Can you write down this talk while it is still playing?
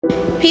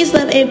Peace,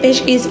 love, and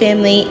fish grease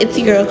family. It's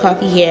your girl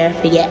Coffee here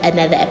for yet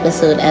another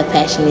episode of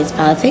Passion Meets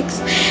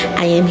Politics.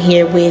 I am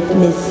here with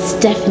Miss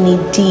Stephanie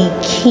D.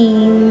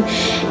 King,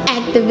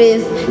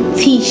 activist,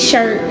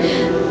 t-shirt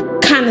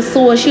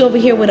connoisseur. She over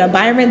here with a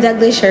Byron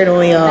Douglas shirt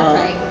on, y'all.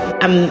 That's right.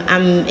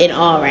 I'm in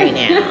awe right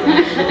now.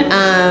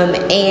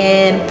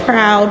 And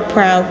proud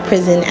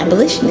prison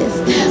abolitionist.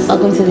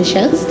 Welcome to the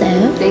show,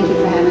 Steph. Thank you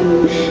for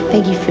having me.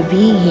 Thank you for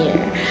being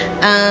here.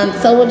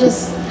 So we'll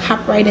just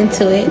hop right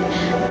into it.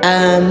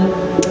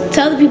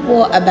 Tell the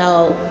people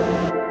about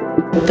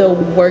the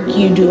work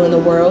you do in the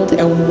world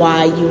and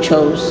why you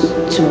chose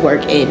to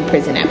work in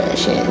prison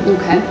abolition.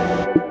 Okay.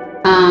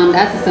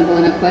 That's a simple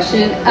enough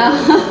question.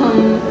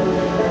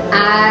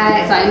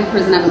 I'm a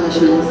prison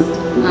abolitionist,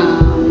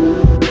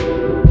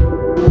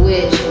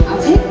 which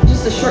I'll take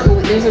just a short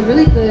moment. There's a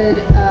really good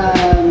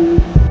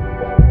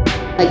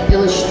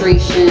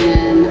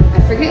illustration. I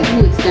forget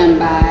who it's done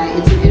by.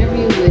 It's an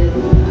interview with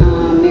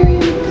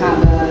Mariam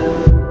Kaba.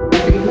 I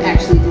forget who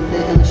actually did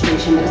the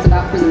illustration, but it's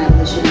about prison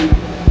abolition.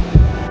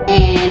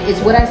 And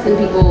it's what I send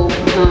people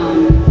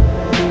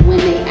when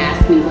they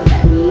ask me what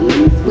that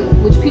means,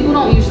 which people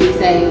don't usually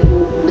say,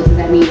 well, what does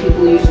that mean?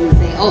 People usually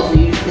say, oh, so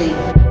you just think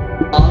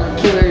all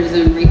the killers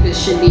and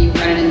rapists should be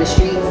running in the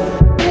streets?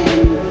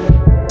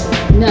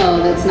 And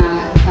no, that's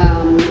not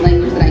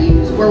language that I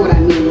use or what I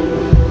mean.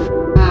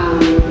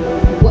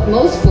 What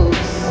most folks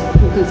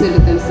who consider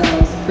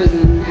themselves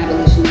prison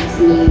abolitionists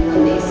mean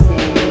when they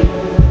say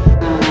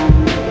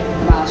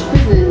abolish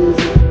prisons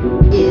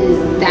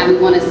is that we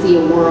want to see a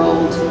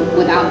world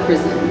without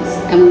prisons,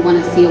 and we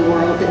want to see a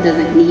world that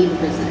doesn't need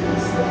prisons.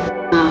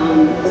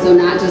 So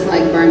not just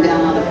like burn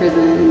down all the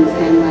prisons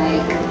and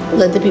like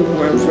let the people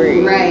run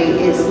free. Right.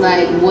 It's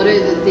like, what are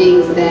the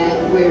things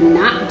that we're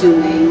not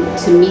doing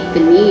to meet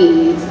the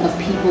needs of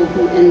people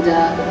who end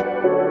up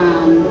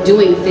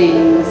doing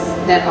things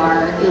that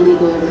are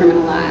illegal or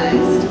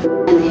criminalized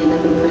and they end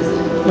up in prison.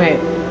 Right.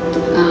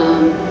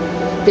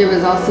 There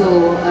was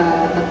also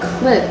a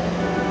clip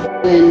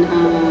when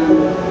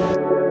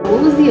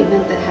what was the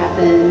event that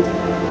happened,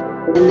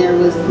 and there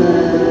was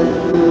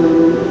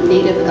the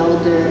native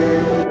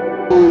elder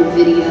on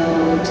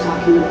video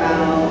talking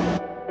about,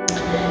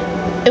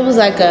 it was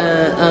like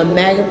a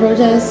MAGA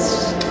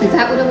protest. is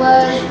that what it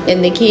was?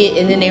 And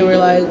then they were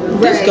like,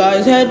 this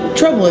guy's had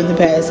trouble in the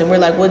past, and we're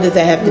like, what does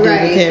that have to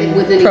do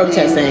with him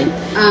protesting?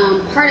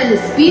 Part of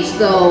his speech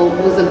though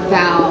was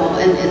about,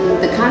 and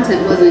the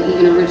content wasn't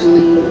even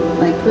originally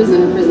like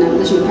prison or prison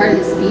abolition. Part of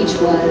his speech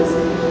was,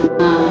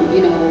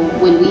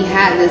 when we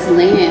had this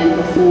land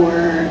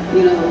before,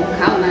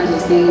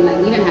 colonizers came, like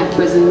we didn't have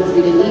prisons,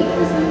 we didn't need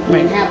prisons, we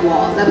didn't have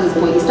walls. That was his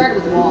point. He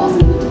started with walls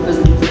and went to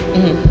prisons.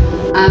 Mm-hmm.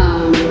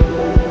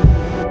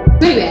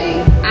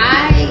 Anyway,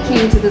 I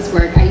came to this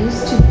work. I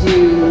used to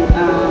do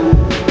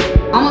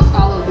almost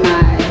all of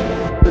my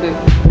sort of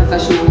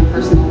professional and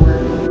personal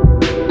work,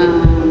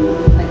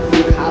 like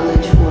from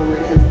college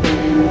forward, has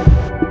been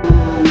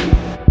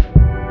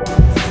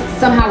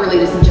somehow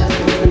related to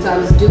justice. And so I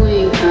was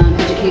doing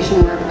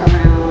educational work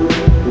around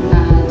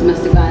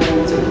domestic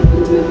violence or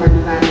intimate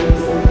partner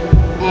violence.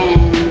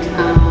 And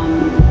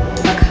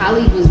a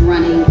colleague was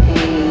running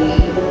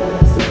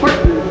a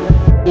support group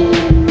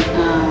in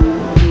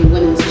a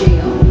women's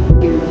jail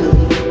here in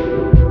Philly.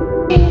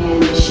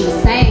 And she was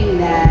saying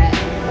that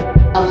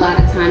a lot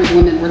of times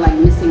women were like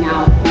missing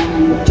out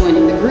on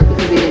joining the group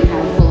because they didn't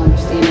have a full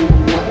understanding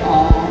of what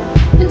all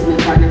intimate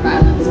partner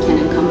violence can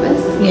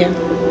encompass. Yeah.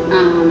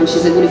 And she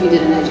said, what if you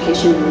did an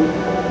education group?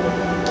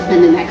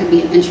 And then that could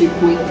be an entry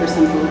point for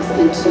some folks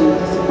into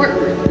a support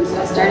group. And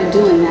so I started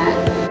doing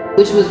that,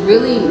 which was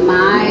really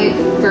my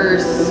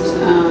first,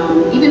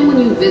 even when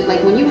you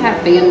when you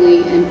have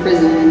family in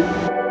prison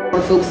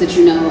or folks that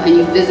you know and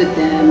you visit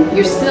them,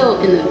 you're still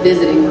in the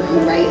visiting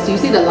room, right? So you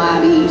see the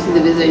lobby, you see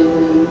the visiting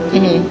room,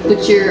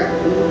 but you're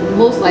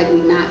most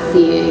likely not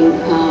seeing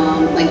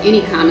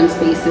any common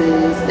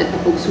spaces that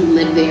the folks who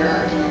live there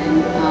are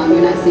in.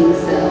 You're not seeing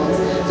cells.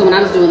 So when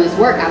I was doing this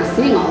work, I was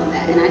seeing all of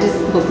that, and I just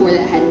before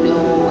that had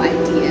no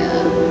idea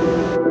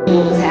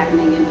what was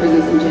happening in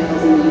prisons and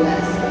jails in the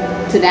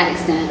U.S. to that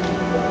extent.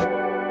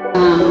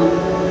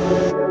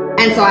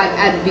 And so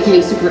I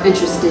became super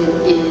interested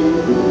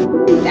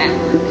in that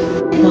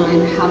work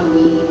and how do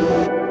we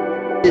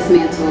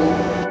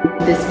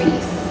dismantle this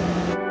piece.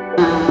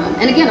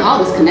 And again,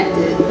 all is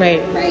connected.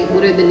 Right.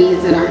 What are the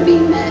needs that aren't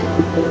being met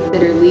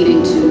that are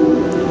leading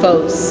to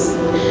folks?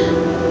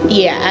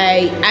 Yeah,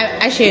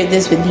 I shared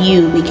this with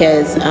you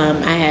because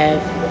I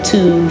have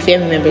two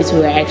family members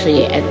who are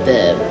actually at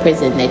the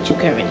prison that you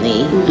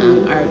currently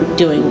are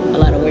doing a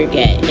lot of work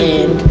at,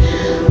 and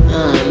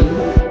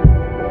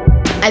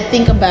I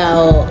think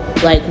about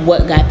like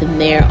what got them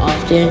there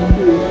often,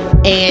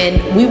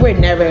 and we were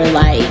never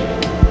like,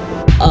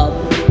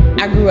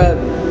 I grew up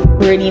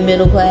pretty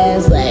middle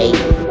class. Like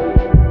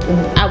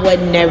I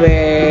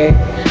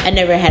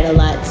never had a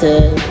lot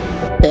to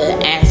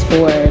ask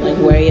for, like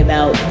worry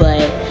about,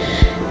 but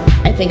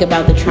I I think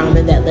about the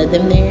trauma that led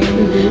them there.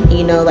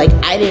 You know, like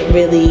I didn't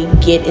really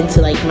get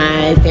into like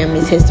my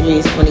family's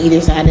histories on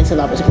either side until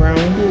I was grown.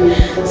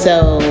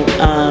 So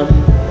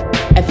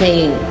I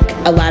think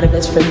a lot of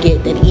us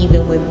forget that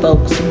even when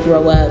folks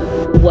grow up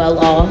well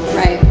off,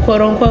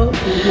 quote unquote,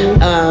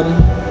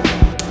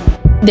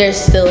 there's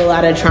still a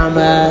lot of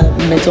trauma,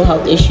 mental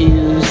health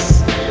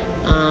issues,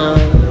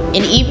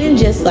 and even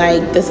just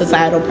like the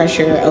societal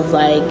pressure of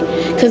like,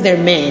 because they're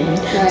men,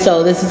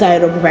 so the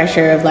societal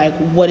pressure of like,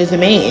 what is a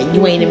man?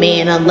 You ain't a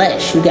man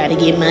unless you got to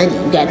get money,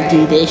 you got to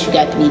do this, you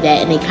got to be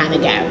that, and they kind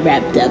of got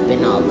wrapped up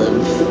in all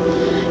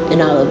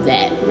of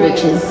that,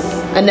 which is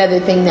another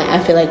thing that I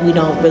feel like we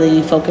don't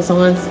really focus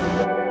on.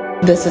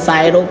 The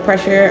societal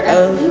pressure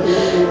of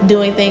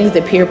doing things,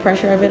 the peer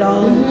pressure of it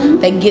all,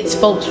 that gets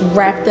folks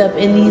wrapped up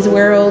in these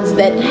worlds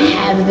that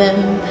have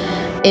them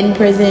in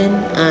prison.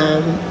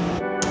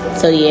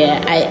 So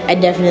yeah, I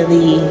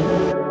definitely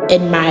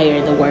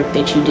admire the work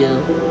that you do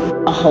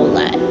a whole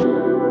lot.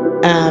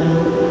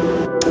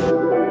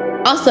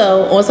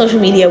 Also on social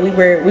media, we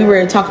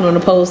were talking on a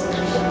post,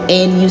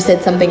 and you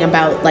said something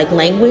about like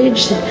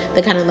language,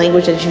 the kind of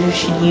language that you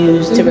should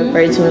use to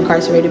refer to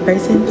incarcerated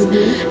persons.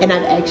 And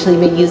I've actually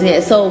been using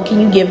it. So can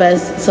you give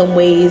us some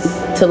ways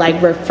to like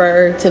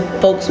refer to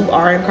folks who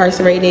are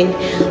incarcerated?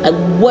 Like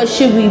what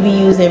should we be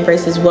using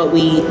versus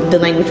the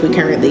language we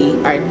currently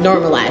are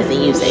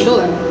normalizing using?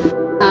 Sure.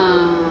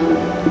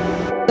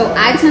 So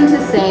I tend to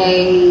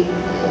say,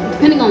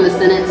 depending on the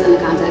sentence and the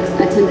context,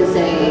 I tend to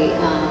say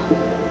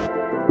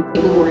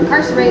people who are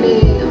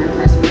incarcerated or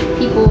incarcerated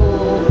people,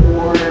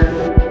 or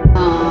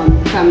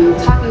if I'm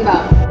talking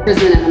about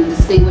prison and I'm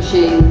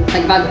distinguishing,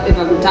 like if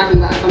I'm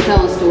telling a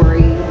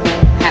story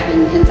that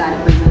happened inside a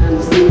prison, I'm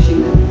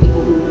distinguishing the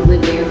people who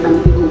live there from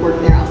the people who work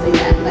there. I'll say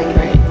that, like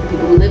the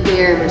people who live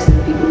there versus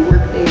the people who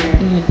work there.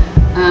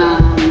 I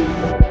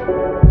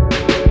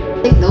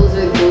think those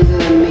are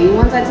the main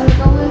ones I tend to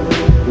go with.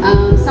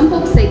 Some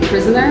folks say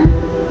prisoner,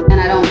 and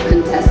I don't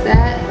contest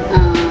that.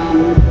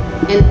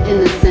 In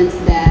the sense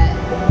that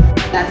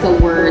that's a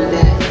word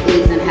that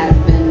is and has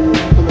been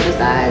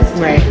politicized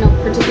in a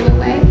particular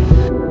way,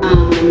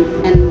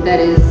 and that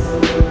is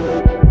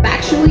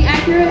factually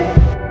accurate,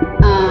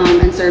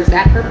 and serves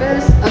that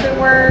purpose. Other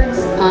words,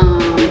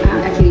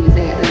 I can't even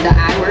say it. The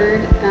I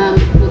word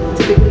we'll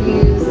typically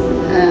use.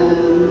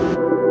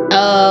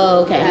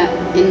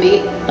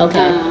 Inmate.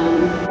 Okay.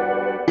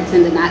 I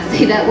tend to not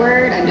say that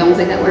word. I don't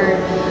say that word.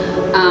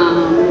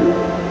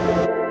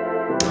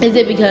 Is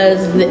it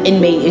because the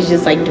inmate is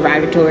just like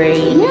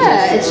derogatory?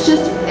 Yeah, it's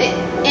just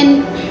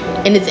and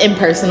it's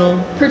impersonal,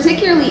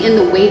 particularly in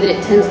the way that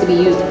it tends to be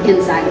used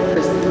inside of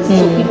prisons.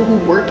 So people who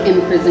work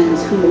in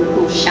prisons who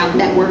will shout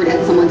that word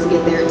at someone to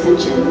get their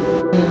attention,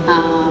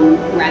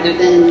 rather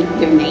than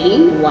their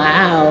name.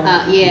 Wow.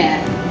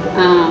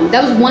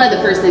 That was one of the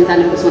first things I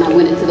noticed when I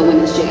went into the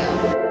women's jail.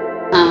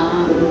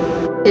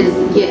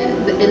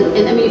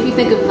 And I mean, if you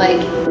think of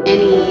like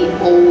any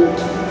old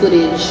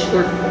footage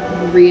or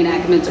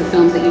reenactments or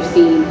films that you've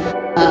seen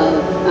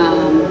of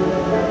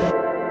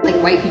like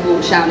white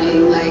people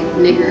shouting like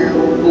nigger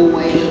or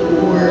boy,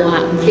 or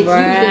it's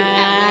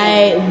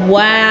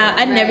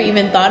I never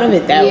even thought of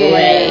it that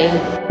way.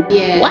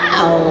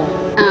 Wow.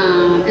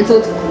 And so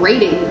it's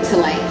grating to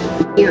like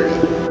hear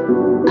it.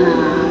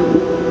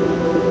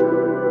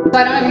 So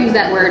I don't ever use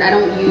that word. I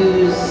don't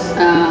use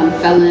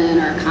felon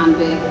or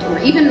convict or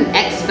even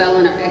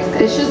ex-felon or ex.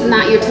 It's just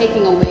not. You're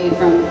taking away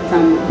from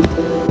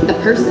the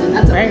person.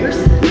 That's a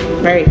person.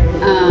 Right.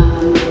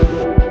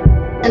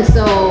 And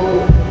so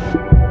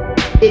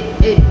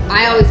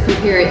I always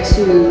compare it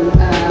to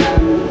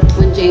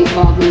when James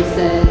Baldwin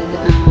said,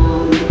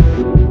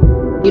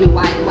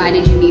 why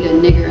did you need a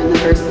nigger in the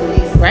first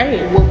place?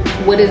 Right.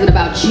 What is it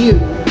about you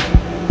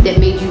that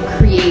made you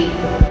create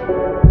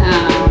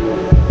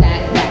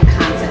that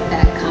concept,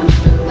 that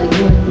construct? Like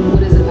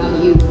what is it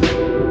about you?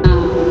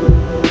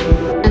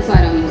 And so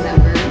I don't use that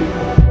word.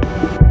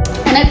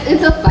 And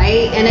it's a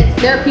fight, and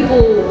there are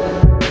people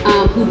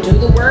who do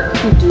the work,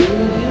 who do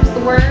use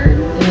the word.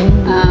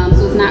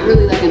 So it's not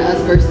really like an us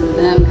versus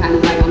them kind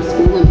of like I'm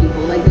schooling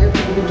people. Like there are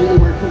people who do the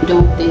work who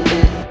don't think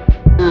that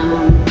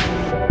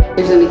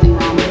there's anything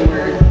wrong with the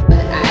word.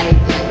 But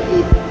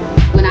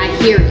when I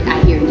hear it,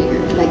 I hear nigger.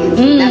 Like that's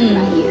what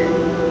I hear.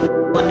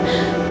 Wow.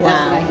 That's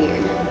what I hear.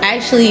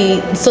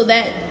 Actually, so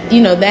that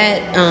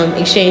that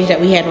exchange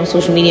that we had on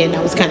social media, and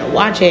I was kind of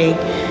watching,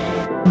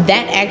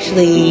 that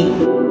actually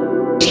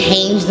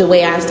changed the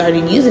way I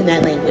started using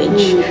that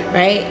language,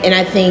 right? And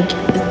I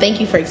thank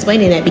you for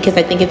explaining that, because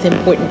I think it's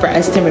important for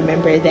us to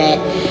remember that,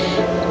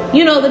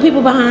 the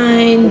people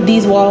behind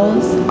these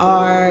walls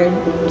are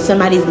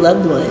somebody's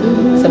loved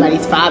one,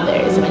 somebody's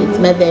father, somebody's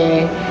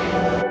mother,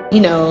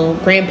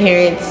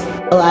 grandparents,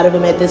 a lot of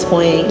them at this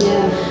point,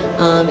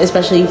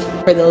 especially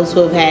for those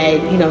who have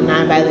had,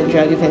 nonviolent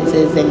drug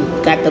offenses and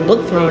got the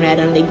book thrown at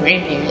them, they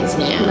grandparents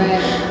now.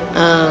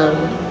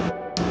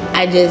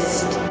 I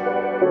just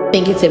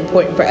think it's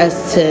important for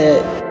us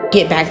to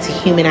get back to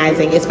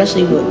humanizing,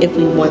 especially if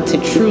we want to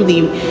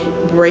truly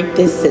break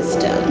this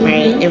system,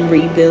 right, and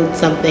rebuild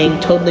something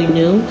totally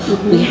new.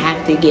 We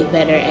have to get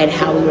better at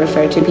how we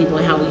refer to people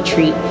and how we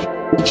treat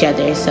each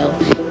other. So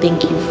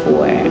thank you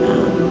for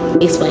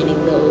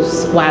explaining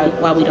those,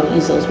 why we don't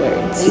use those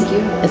words. Thank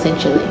you.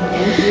 Essentially.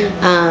 Thank you.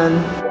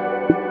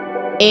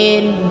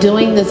 In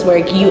doing this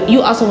work,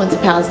 you also went to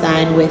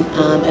Palestine with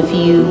a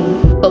few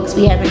folks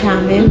we have in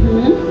common.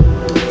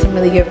 Some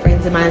really good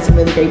friends of mine, some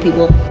really great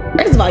people.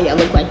 First of all, y'all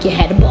look like you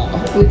had a ball.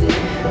 We did.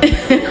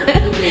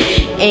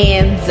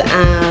 And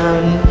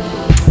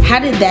how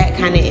did that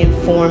kind of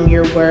inform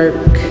your work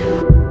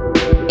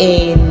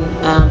in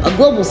a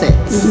global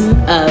sense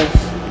of,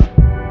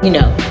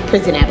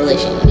 prison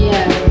abolition?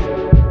 Yeah.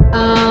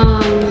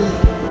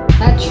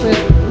 That trip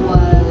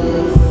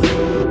was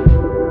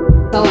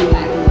so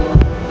impactful.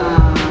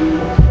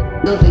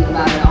 Still think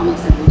about it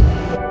almost every day.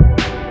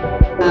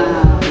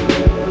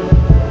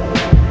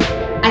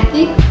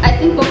 I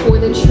think before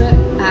the trip,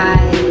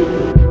 I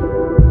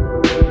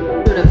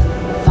sort of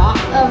thought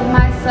of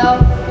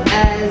myself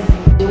as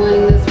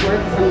doing this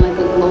work from like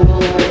a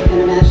global or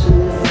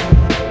internationalist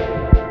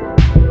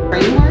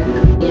framework.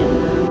 Yeah.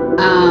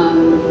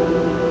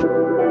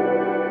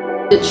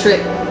 The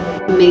trip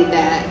made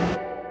that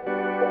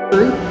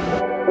true.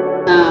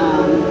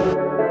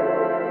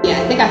 Yeah,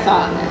 I think I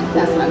thought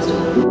that's what I was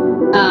doing.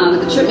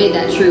 The trip made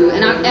that true,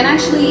 and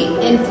actually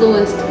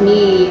influenced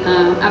me.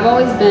 I've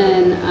always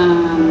been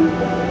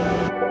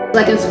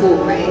like in school,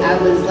 right? I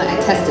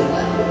tested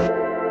well.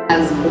 I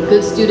was a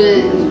good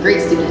student, I was a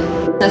great student,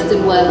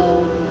 tested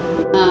well,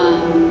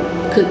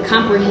 could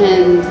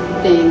comprehend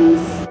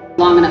things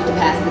long enough to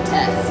pass the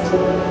test,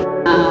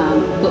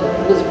 but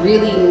was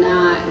really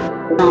not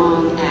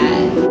strong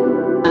at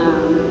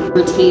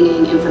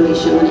retaining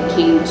information when it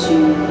came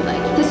to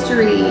like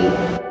history,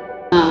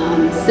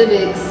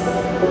 civics,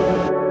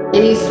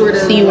 any sort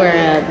of. So you were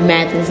a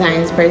math and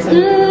science person?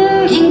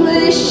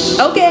 English.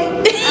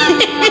 Okay.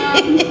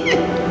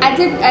 I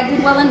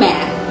did well in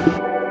math.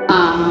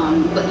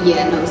 But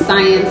yeah, no,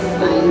 science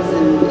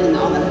and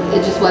all of it.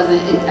 It just wasn't,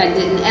 I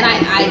didn't, and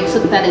I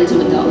took that into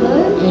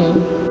adulthood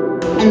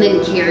and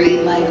then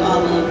carried like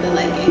all of the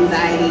like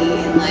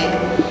anxiety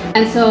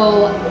and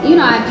so,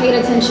 I paid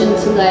attention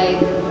to like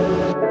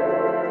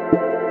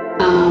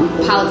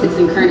politics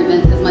and current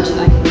events as much as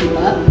I could keep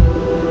up,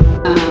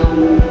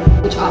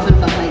 which often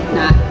felt like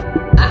not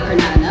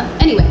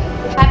enough. Anyway,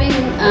 having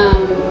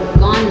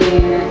gone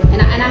there,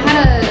 and I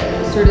had a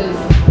sort of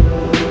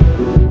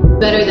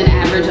better than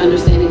average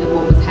understanding of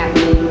what was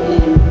happening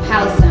in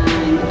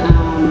Palestine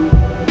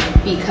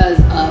because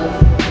of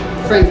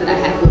friends that I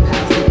had who were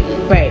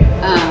Palestinian. Right.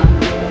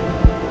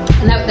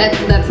 And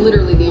that's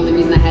literally the only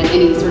reason I had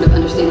any sort of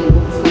understanding of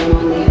what was going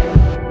on there,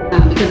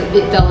 because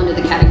it fell under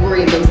the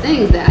category of those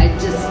things that I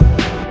just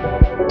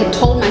had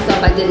told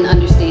myself I didn't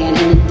understand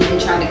and then didn't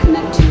try to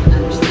connect to and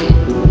understand.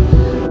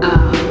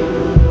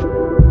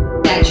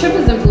 That trip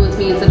has influenced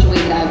me in such a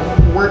way that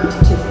I've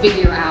worked to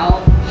figure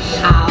out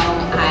how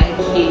I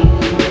can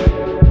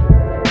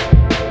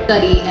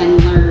study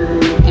and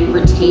learn and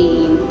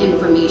retain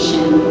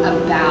information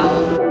about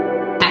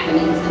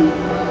happenings in the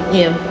world.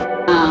 Yeah.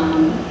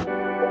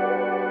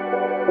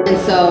 And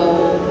so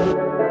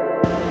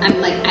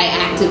I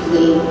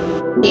actively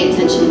pay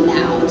attention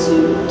now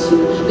to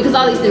because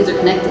all these things are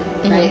connected,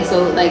 right?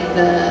 So like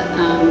the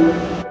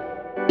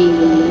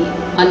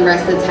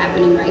unrest that's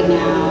happening right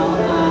now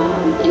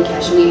in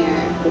Kashmir,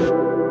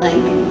 like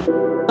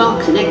it's all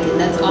connected.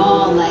 That's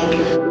all like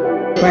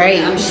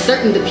right. I'm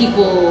certain the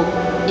people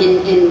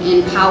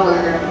in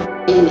power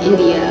in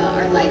India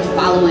are like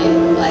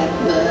following like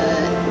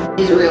the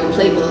Israel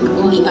playbook.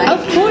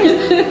 Of course.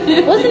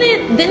 Wasn't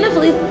it? Didn't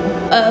the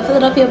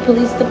Philadelphia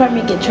Police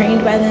Department get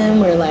trained by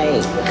them, or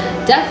like?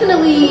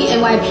 Definitely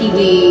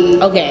NYPD.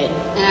 Okay.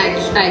 And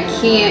I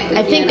can't.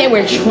 I think they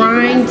were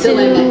trying to. Still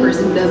am that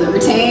person who doesn't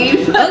retain.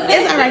 It's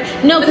all right.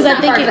 No, because I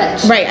think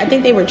I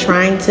think they were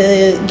trying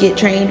to get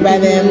trained by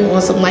them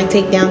on some like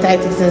takedown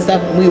tactics and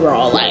stuff. And we were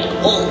all like,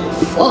 oh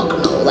fuck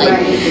no! Like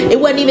it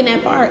wasn't even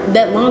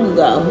that long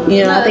ago.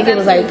 I think it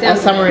was like a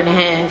summer and a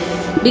half.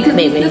 Because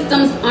maybe. These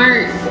systems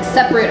aren't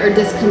separate or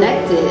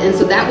disconnected, and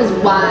so that was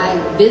why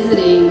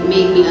visiting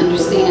made me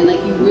understand.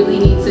 Like you really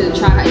need to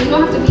try. You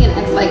don't have to be an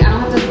I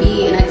don't have to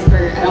be an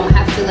expert. I don't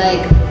have to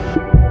like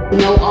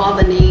know all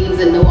the names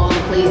and know all the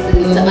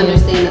places to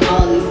understand that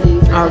all of these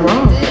things are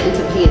connected, and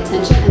to pay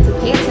attention to the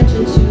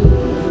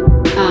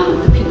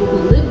people who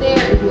live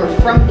there and who are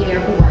from there,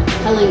 who are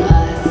telling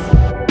us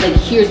like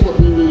here's what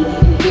we need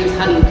and here's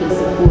how you can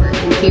support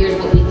and here's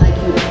what we'd like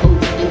you to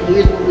post and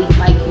here's what we'd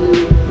like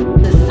you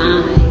to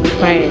sign.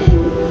 Right.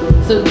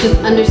 And so just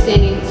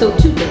understanding. So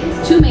two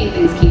main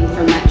things came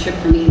from that trip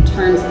for me in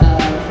terms of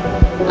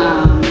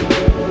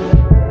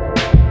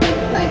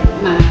like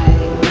my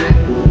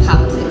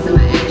politics and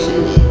my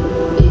action.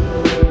 It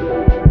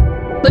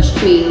pushed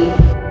me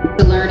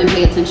to learn and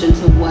pay attention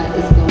to what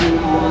is going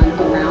on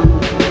around the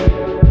world.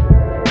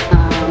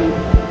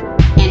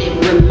 And it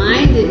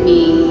reminded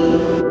me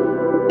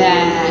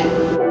that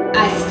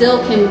I still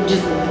can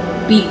just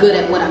be good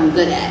at what I'm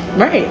good at.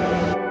 Right.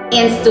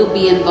 And still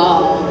be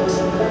involved.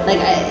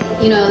 Like,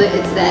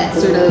 it's that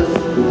sort of,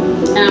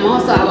 and I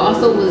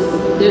also was,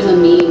 there's a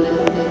meme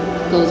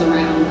that goes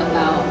around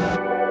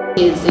about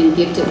kids in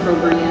gifted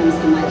programs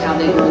and like how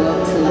they grow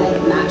up to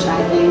like not try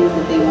things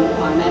that they won't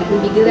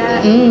automatically be good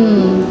at.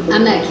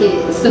 I'm that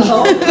kid, so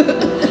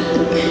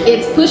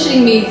it's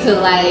pushing me to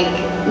like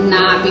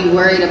not be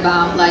worried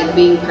about like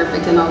being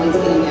perfect and always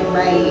getting it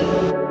right,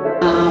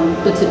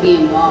 but to be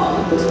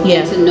involved,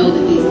 and to know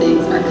that these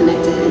things are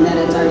connected and that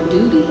it's our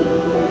duty.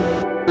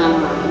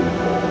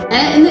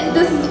 And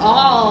this is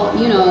all,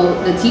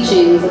 the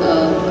teachings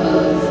of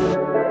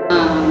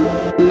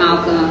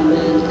Malcolm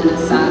and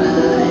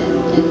Assata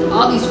and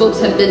all these folks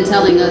have been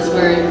telling us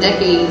for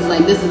decades,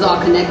 like, this is all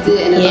connected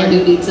and it's our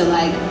duty to,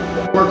 like,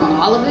 work on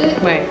all of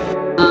it. Right.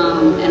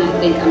 And I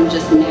think I'm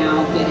just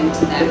now getting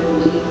to that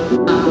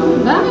point.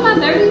 But I'm in my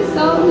 30s,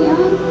 so,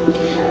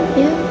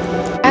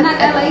 yeah. I'm not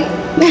that late.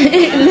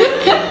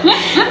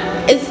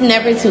 It's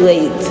never too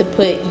late to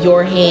put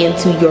your hand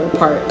to your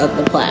part of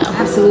the plow.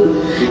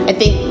 Absolutely. I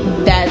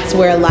think that's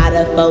where a lot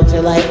of folks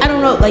are like, I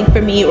don't know, like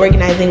for me,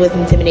 organizing was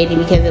intimidating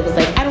because it was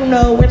like, I don't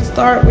know where to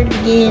start, where to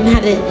begin,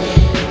 how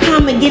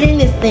I'm gonna get in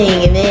this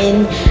thing. And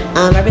then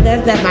I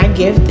realized that my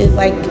gift is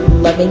like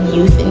loving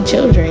youth and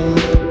children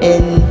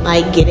and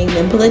like getting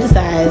them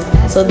politicized.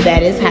 Absolutely. So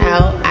that is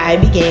how I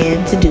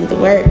began to do the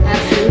work.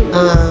 Absolutely.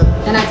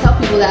 And I tell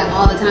people that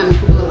all the time, and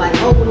people are like,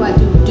 oh, what do I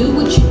do? Do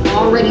what you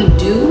already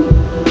do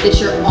that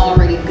you're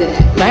already good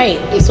at.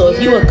 Right. So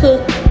if you're a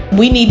cook,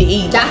 we need to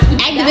eat.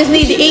 Activists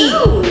need to eat. You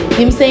know what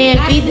I'm saying?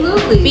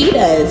 Absolutely. Feed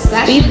us.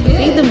 Feed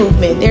the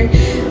movement.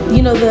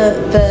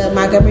 The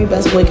Montgomery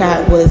bus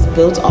boycott was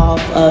built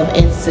off of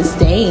and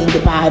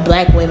sustained by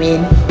Black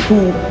women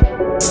who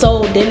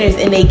sold dinners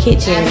in their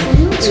kitchen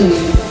to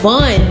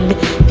fund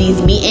these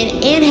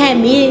and had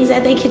meetings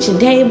at their kitchen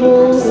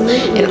tables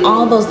and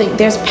all those things.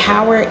 There's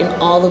power in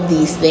all of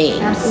these things.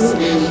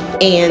 Absolutely.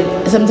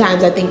 And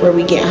sometimes I think where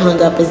we get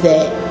hung up is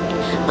that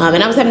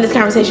and I was having this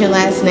conversation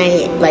last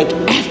night, like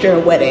after a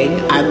wedding,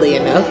 oddly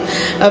enough,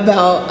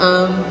 about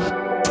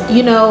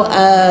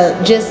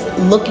just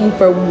looking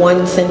for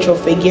one central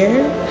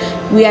figure.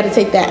 We got to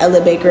take that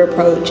Ella Baker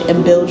approach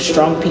and build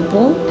strong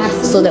people.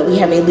 Absolutely. So that we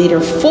have a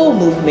leader-full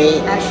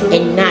movement. Absolutely.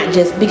 And not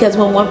just because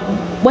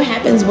what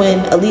happens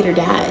when a leader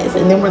dies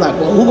and then we're like,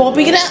 well, who gonna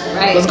pick it up?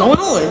 Right. What's going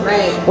on?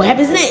 Right. What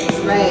happens next?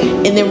 Right.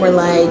 And then we're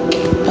like,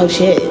 oh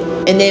shit.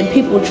 And then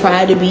people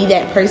try to be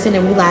that person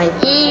and we're like,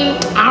 I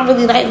don't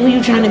really like who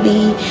you're trying to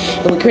be.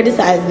 And we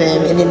criticize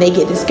them and then they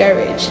get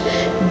discouraged.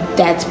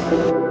 That's,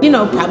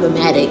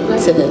 problematic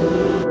to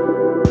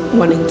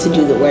wanting to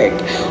do the work.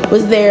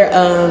 Was there,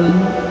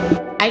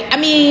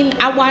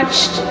 I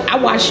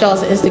watched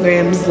y'all's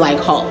Instagrams like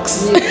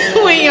hawks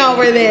when y'all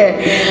were there.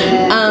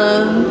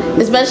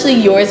 Especially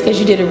yours because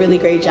you did a really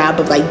great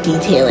job of like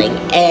detailing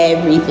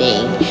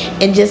everything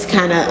and just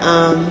kind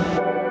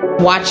of,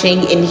 watching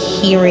and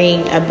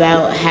hearing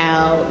about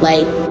how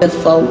like the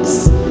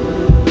folks,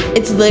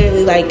 it's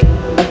literally like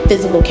a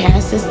physical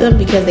caste system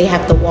because they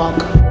have to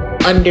walk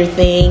under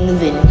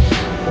things and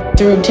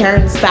through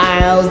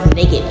turnstiles and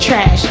they get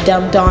trash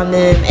dumped on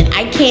them, and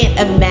I can't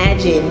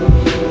imagine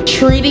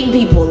treating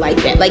people like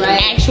that, like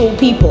actual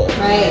people,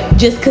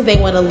 just because they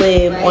want to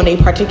live on a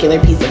particular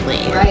piece of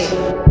land.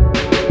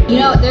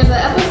 There's an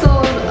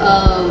episode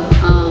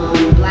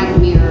of Black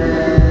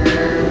Mirror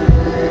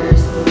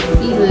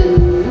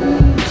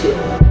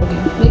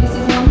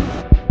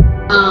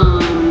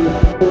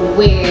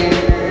where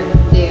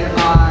there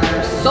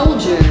are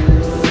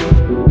soldiers.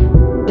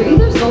 They're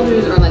either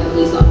soldiers or like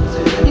police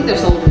officers. I think they're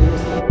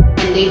soldiers,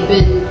 and they've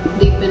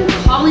been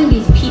calling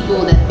these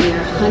people that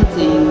they're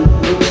hunting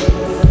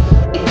roaches.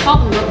 They call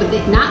them, but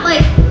not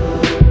like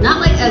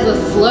as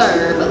a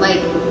slur, but like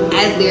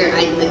as they're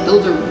like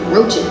those are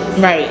roaches.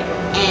 Right.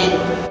 And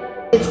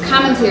it's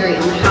commentary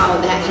on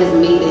how that has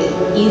made it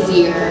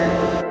easier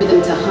for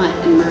them to hunt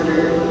and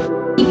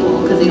murder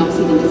people because they don't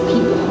see them as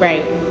people.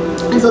 Right.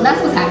 And so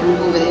that's what's happening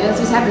over there. That's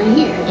what's happening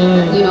here.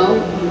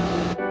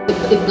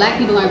 If Black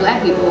people aren't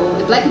Black people,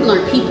 if Black people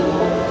aren't people,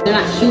 they're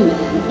not human.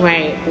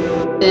 Right.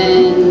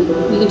 Then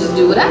we can just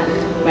do whatever.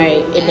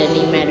 Right. It doesn't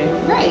even matter.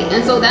 Right.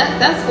 And so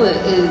that's what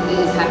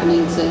is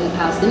happening to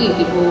Palestinian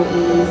people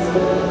is,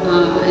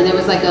 and there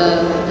was like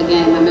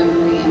again, my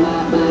memory and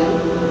my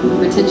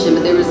retention,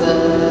 but there was a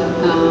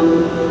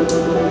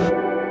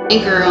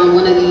anchor on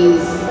one of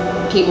these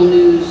cable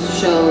news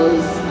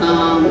shows,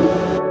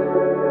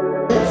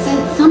 that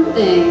said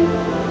something.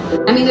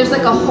 I mean, there's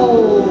like a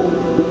whole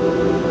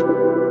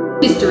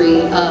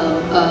history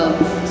of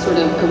sort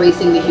of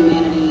erasing the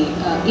humanity,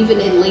 even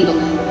in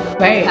labeling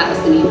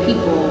Palestinian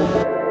people,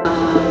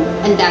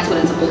 and that's what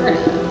it's a part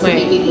of, to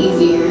make it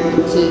easier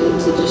to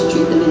just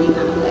treat them any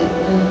kind of way.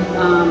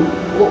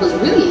 What was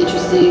really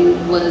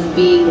interesting was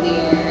being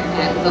there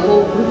at the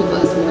whole group of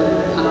us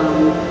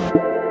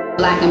were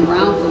Black and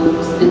brown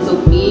folks, and so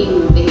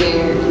being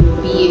there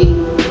and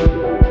being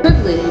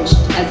privileged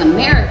as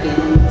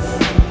Americans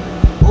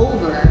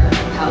over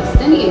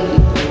Palestinian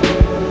people,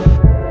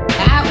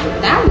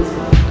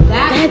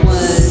 that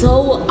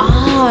so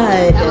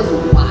odd. That was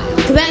wild.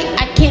 Because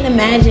I can't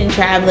imagine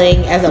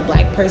traveling as a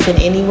black person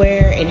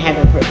anywhere and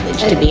having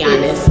privilege, to be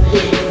honest.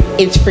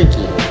 It's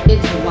freaky.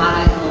 It's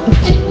wild.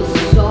 And it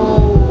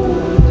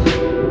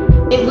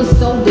was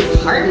so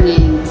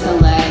disheartening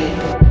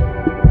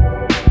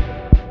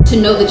to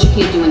know that you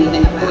can't do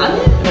anything about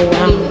it. Oh,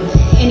 wow. I mean,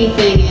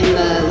 anything in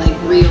the like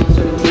real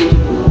sort of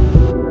tangible,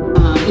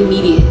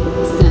 immediate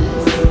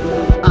sense.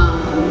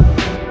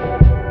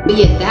 But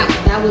yeah,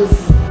 that was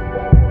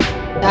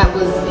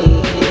a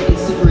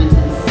super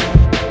intense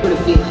sort of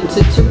feeling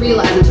to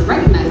realize and to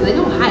recognize. They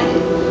don't hide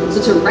it. So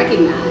to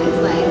recognize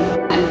like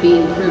I'm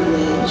being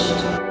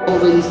privileged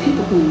over these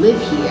people who live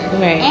here,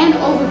 right, and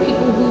over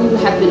people who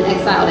have been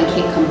exiled and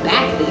can't come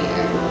back there.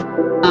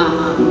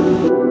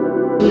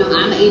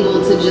 I'm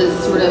able to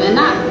just sort of, and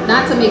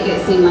not to make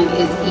it seem like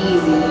it's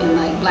easy, and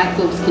like black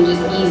folks can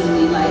just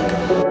easily like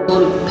go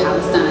to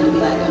Palestine and be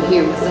like, I'm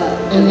here, what's up?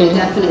 And they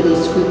definitely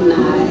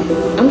scrutinize.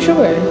 I'm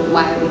sure.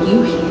 Why are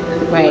you here?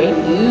 Right.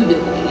 What are you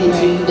doing? And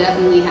so you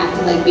definitely have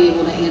to like be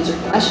able to answer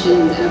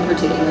questions in a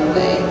particular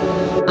way.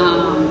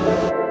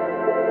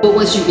 But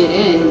once you get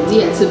in,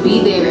 to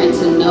be there and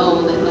to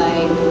know that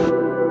like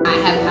I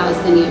have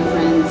Palestinian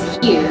friends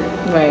here,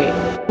 right,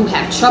 who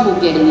have trouble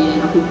getting in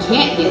or who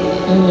can't get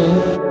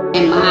in,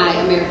 and my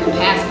American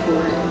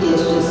passport is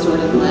just sort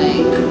of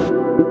like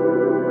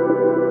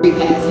free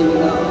pass, here we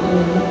go.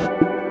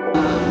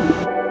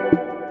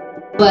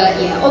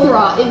 But yeah,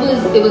 overall,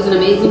 it was an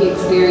amazing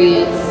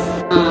experience.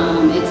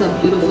 It's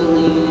a beautiful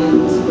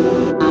land.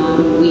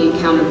 We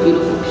encountered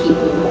beautiful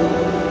people.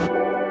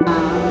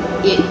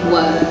 It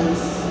was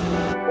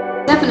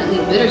definitely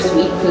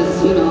bittersweet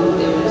because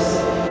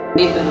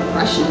they've been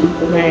oppression,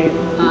 right?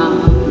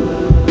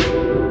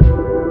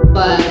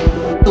 But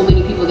so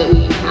many people that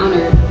we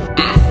encountered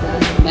asked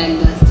us,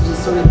 begged us to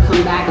just sort of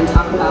come back and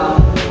talk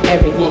about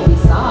everything what we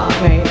saw,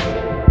 right?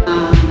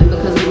 And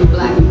because we were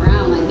black and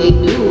brown, like they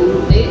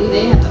knew they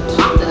didn't have to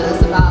talk to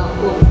us about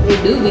what they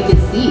knew we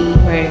could see,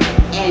 right?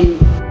 And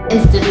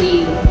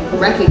instantly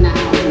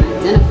recognize and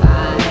identify.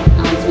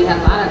 So we had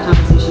a lot of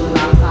conversations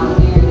about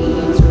solidarity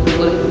and sort of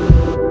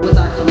what's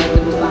our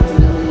collective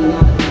responsibility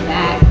now that we're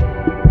back.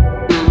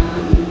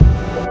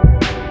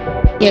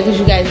 Yeah, because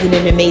you guys did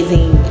an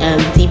amazing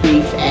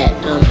debrief at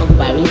Uncle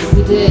Bobby's.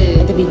 We did.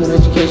 At the People's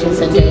Education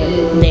Center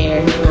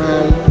there.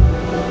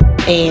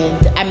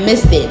 And I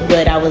missed it,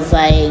 but I was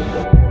like,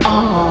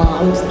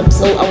 I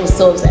was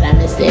so upset I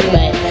missed it.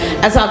 But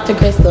I talked to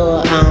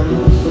Crystal,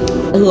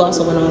 who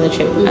also went on the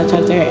trip. I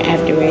talked to her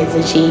afterwards,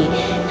 and she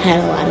had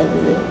a lot of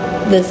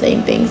the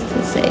same things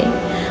to say.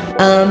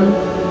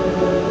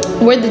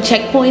 Were the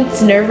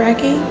checkpoints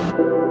nerve-wracking?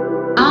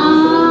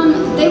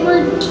 They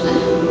were.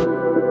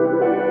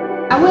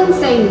 I wouldn't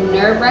say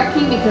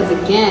nerve-wracking because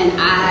again,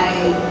 I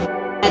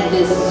had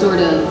this sort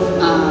of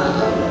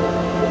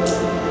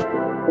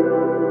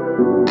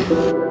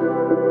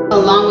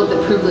along with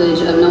the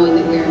privilege of knowing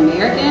that we're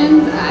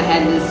Americans, I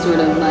had this sort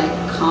of like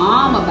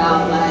calm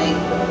about like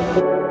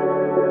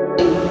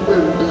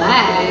we're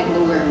black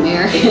but we're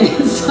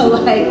Americans, so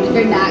like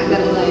they're not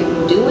gonna like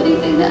do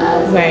anything to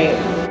us, right?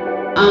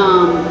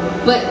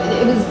 But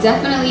it was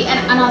definitely,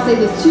 and I'll say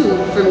this too,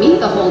 for me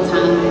the whole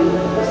time,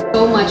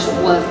 so much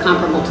was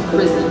comparable to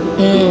prison.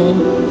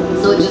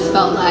 So it just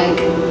felt like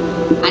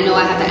I know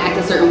I have to act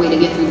a certain way to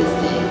get through this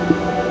thing,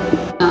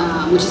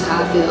 which is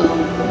how I feel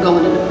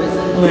going into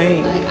prison.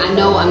 Right. Like I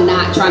know I'm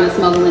not trying to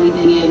smuggle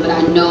anything in, but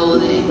I know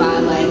that if I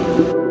like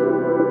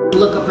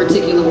look a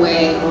particular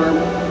way or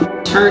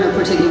turn a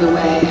particular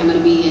way, I'm going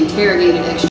to be interrogated extra